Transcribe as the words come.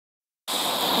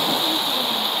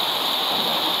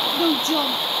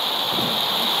jump.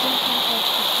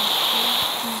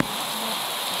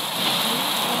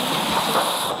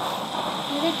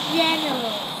 The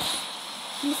general.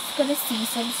 He's gonna see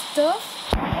some stuff.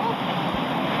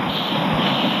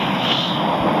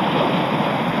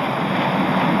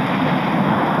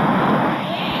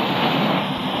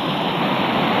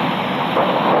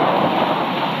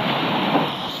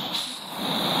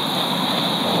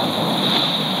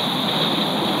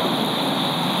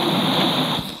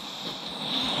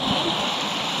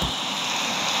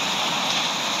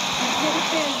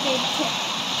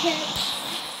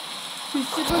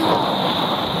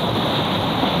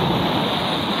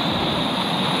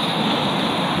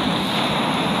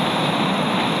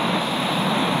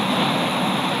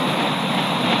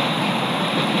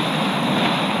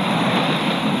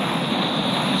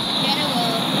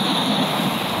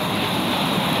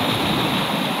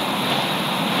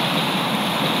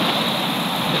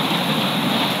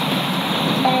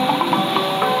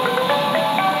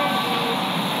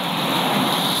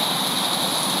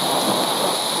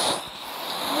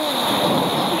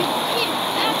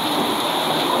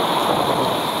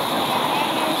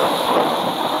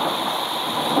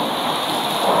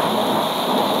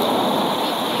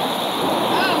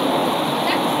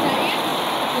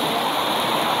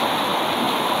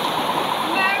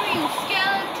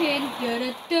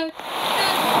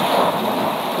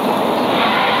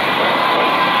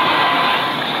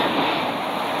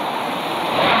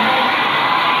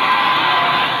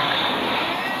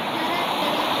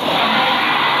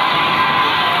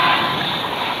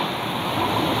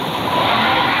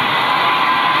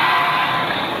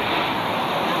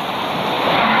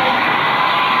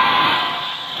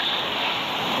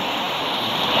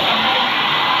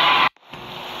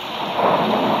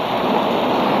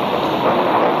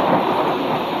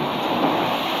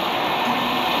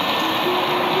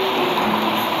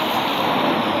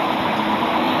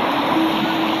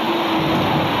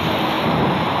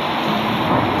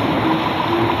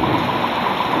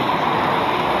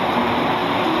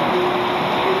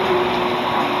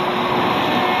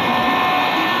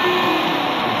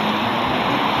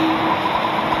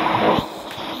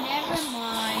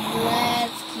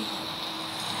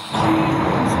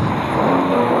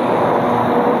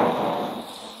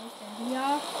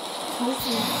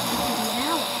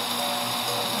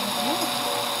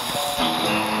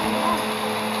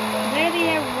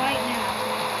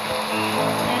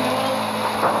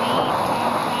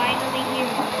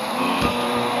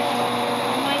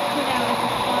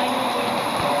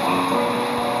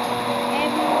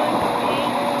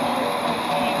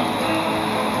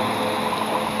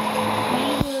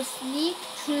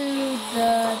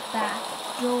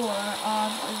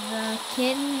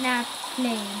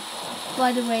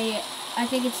 By the way, I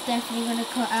think it's definitely going to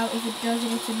cut out. If it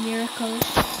doesn't, it's a miracle.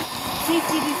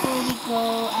 Safety before we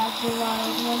go after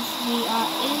all. Once we are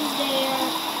in there,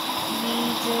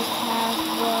 we just have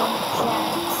one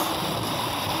chance.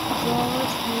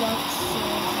 George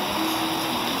bloxburg.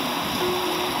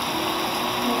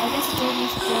 Well, I guess George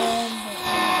is done.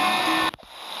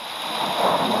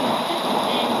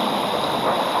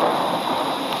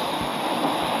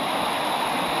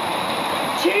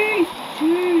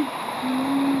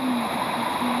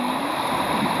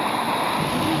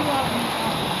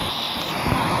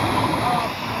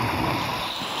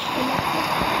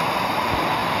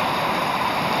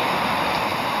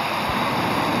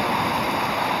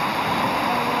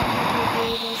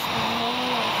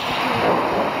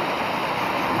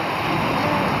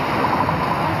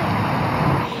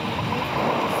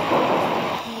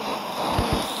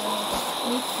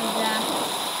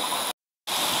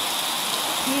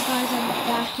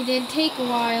 It didn't take a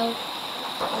while.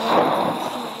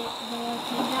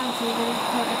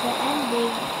 At the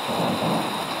ending,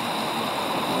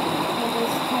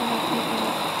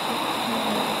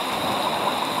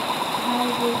 how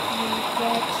did we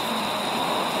get here?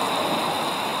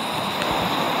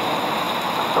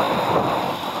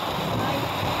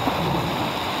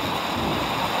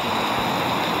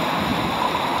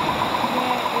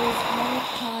 There is no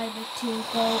time to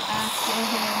go after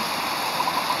him.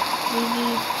 We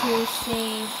need to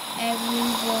save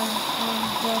everyone in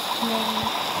the plane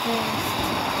first.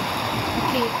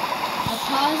 Okay, I'll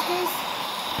pause this,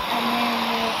 and then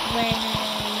when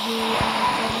we are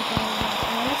going to go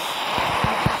else,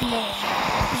 I'll play.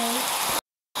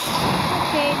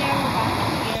 Okay, now we're back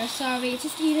here. Sorry, it's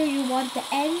just either you want the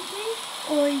ending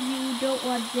or you don't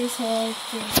want this whole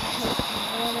thing.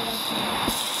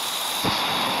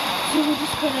 So we're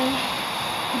just gonna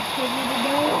continue to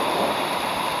go.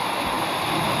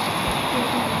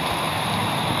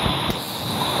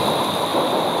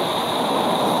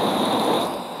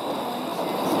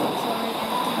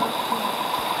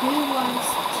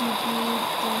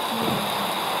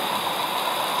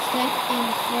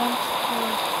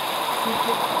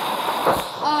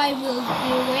 I will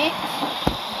do it.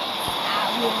 I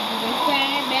will do it,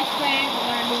 friend, best friend.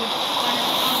 We're gonna do it.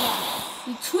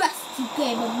 We trust you,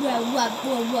 game of what?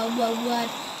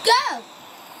 Go!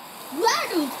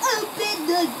 Ronald, open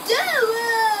the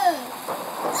door!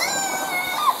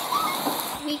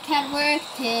 We can work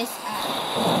this out.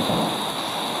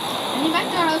 Any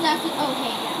McDonald's after?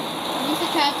 Okay, yeah. At least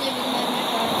attractive and then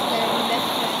McDonald's there. The best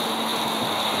friend.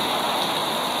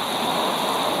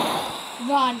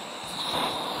 Ronald.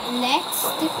 Let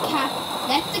the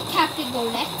captain go.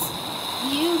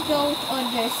 You don't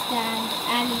understand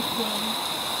anything.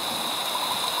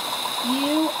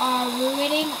 You are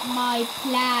ruining my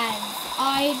plans.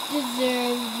 I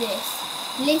deserve this.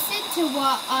 Listen to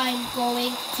what I'm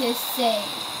going to say.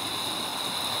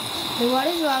 So what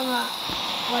is wrong?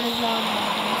 What is wrong?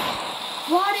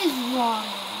 What is wrong?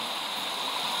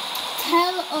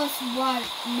 Tell us what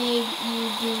made you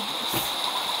do this.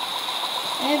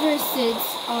 Ever since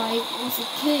I was a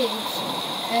kid,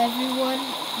 everyone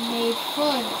made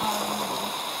fun of me.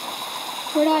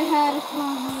 But I had a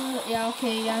problem. Yeah,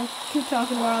 okay, yeah. Keep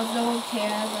talking about it. No one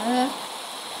cares.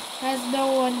 There's no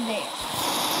one there.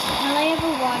 All I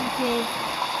ever wanted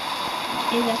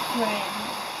is a friend.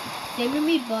 Stay with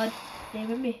me, bud. Stay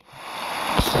with me.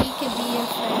 We can be your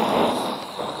friends.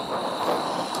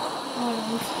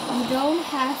 You don't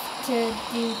have to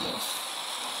do this.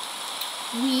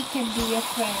 We can be your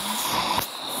friends.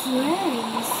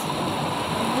 Friends?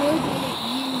 Would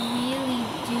you really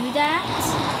do that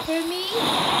for me?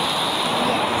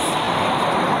 Yes.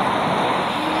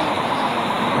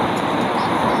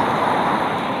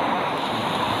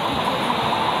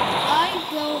 I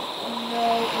don't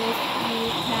know if you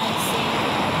can say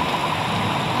that.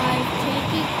 I've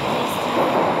taken this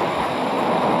time. 17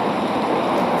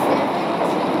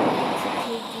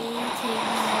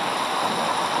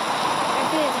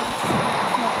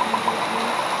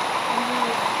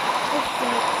 minutes to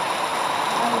do.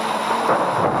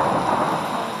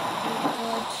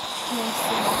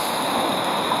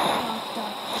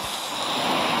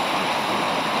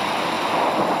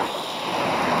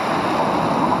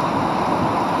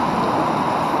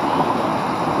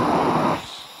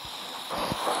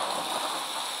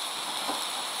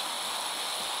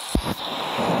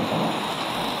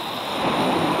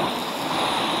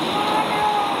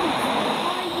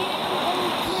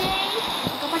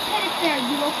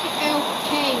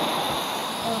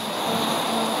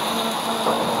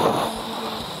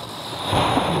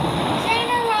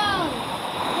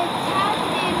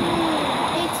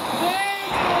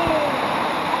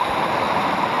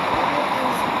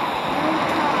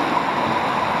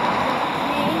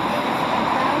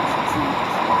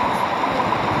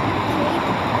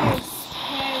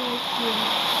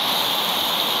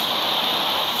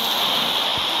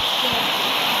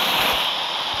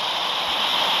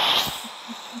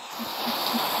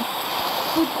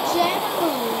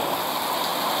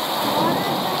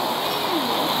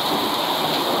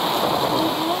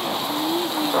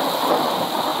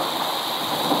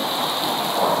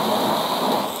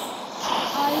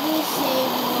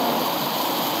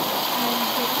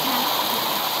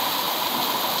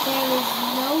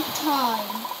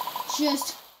 Just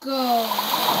go.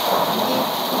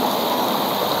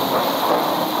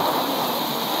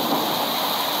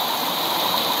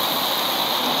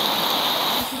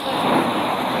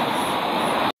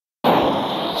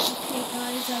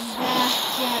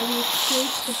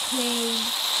 The plane.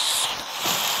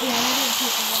 Yeah, that didn't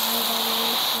take a while by the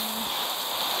way, so.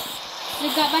 We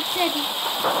got back steady.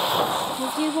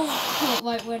 Hopefully it won't cut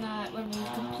right when we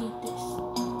complete this.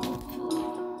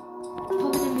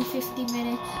 Probably gonna be 50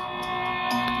 minutes.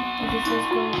 If this is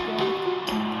going good.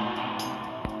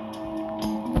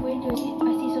 Wait, I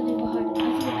see something behind it. I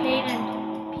see the plane and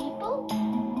people?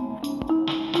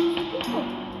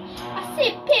 I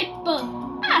see people!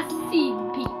 I see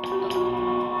people!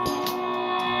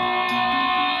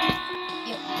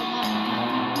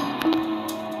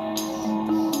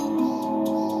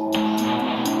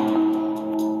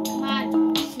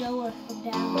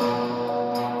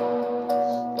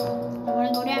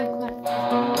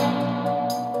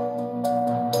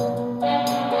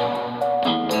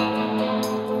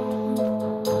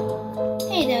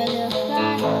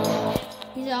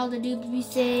 All the dudes we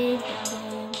saved, and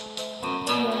then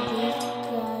these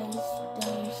guys,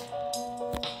 those.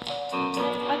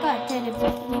 I got 10 of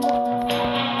them.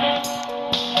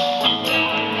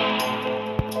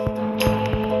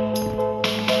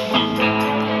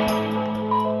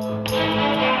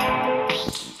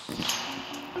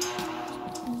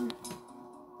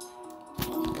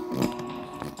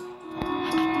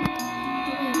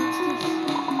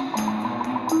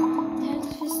 Thanks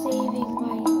for saving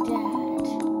my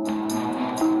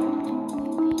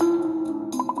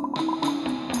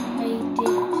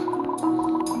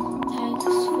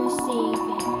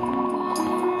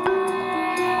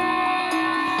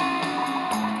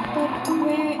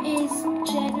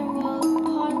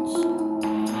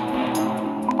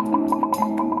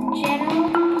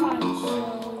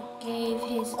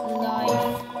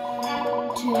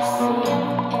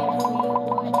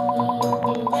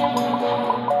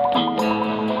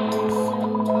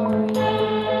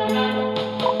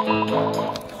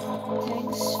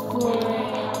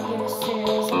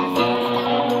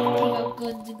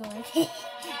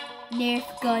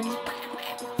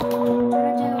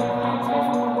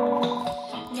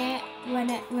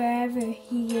wherever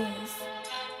he is.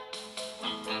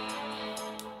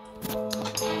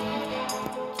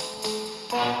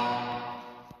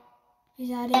 Is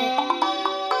that it?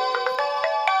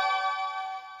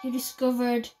 You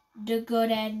discovered the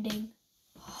good ending.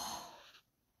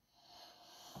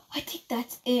 I think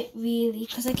that's it really,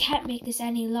 because I can't make this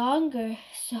any longer.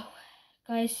 So,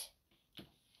 guys,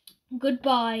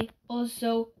 goodbye.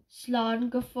 Also, Slán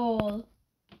go fóill.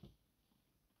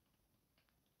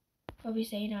 Probably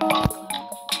saying out.